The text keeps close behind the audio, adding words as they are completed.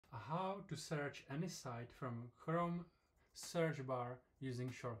how to search any site from Chrome search bar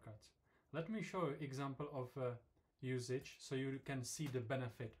using shortcuts. Let me show you example of usage so you can see the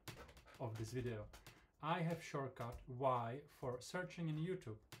benefit of this video. I have shortcut Y for searching in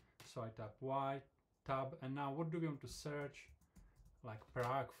YouTube. So I tap Y, tab, and now what do we want to search? Like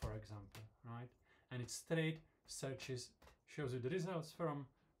Prague, for example, right? And it straight searches, shows you the results from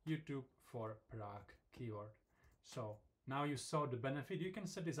YouTube for Prague keyword. So now you saw the benefit. You can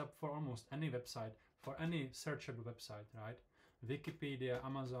set this up for almost any website, for any searchable website, right? Wikipedia,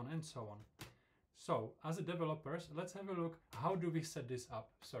 Amazon, and so on. So as a developers, let's have a look. How do we set this up?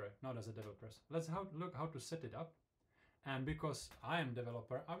 Sorry, not as a developers. Let's look how to set it up. And because I am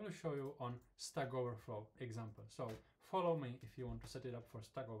developer, I will show you on Stack Overflow example. So follow me if you want to set it up for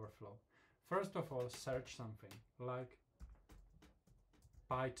Stack Overflow. First of all, search something like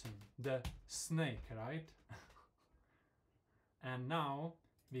Python, the snake, right? And now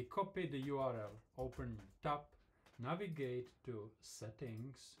we copy the URL, open tab, navigate to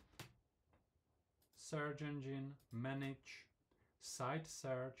settings, search engine, manage, site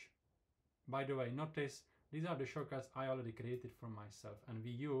search. By the way, notice these are the shortcuts I already created for myself, and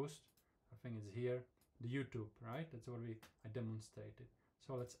we used, I think it's here, the YouTube, right? That's what I demonstrated.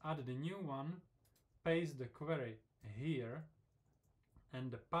 So let's add the new one, paste the query here,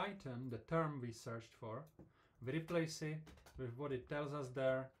 and the Python, the term we searched for, we replace it with what it tells us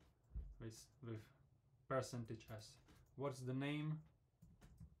there, with %s. What's the name?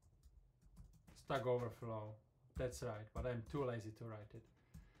 Stack Overflow. That's right, but I'm too lazy to write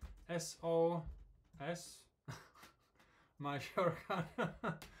it. SOS, my shortcut.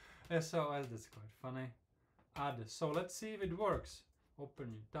 SOS, that's quite funny. Add. So let's see if it works.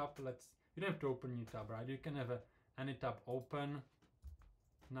 Open new tab. You don't have to open new tab, right? You can have any tab open.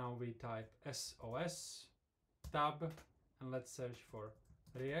 Now we type SOS tab, and let's search for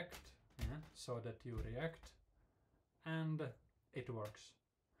React, so that you react, and it works.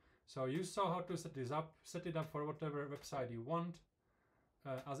 So you saw how to set this up. Set it up for whatever website you want.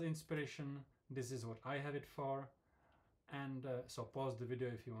 As inspiration, this is what I have it for. And so pause the video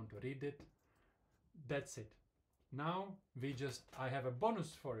if you want to read it. That's it. Now I have a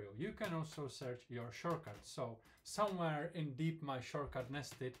bonus for you. You can also search your shortcut. So somewhere in deep my shortcut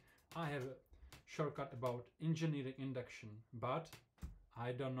nested, I have a shortcut about engineering induction, but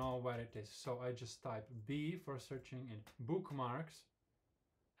I don't know where it is. So I just type B for searching in bookmarks,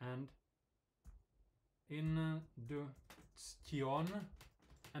 and induction,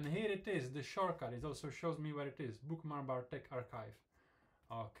 and here it is, the shortcut. It also shows me where it is, bookmark bar tech archive.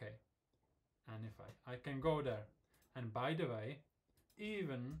 Okay, and if I can go there. And by the way,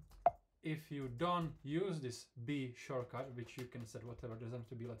 even if you don't use this B shortcut, which you can set whatever, doesn't have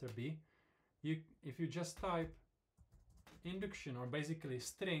to be letter B, if you just type induction, or basically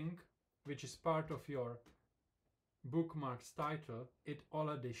string, which is part of your bookmarks title, it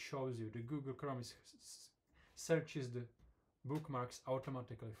already shows you. The Google Chrome searches the bookmarks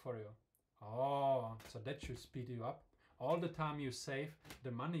automatically for you. Oh, so that should speed you up. All the time you save,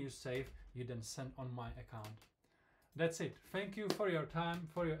 the money you save, you then send on my account. That's it. Thank you for your time,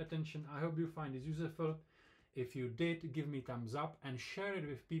 for your attention. I hope you find this useful. If you did, give me thumbs up and share it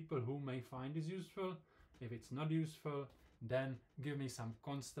with people who may find this useful. If it's not useful, then give me some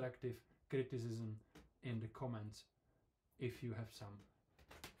constructive criticism in the comments if you have some.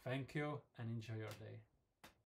 Thank you and enjoy your day.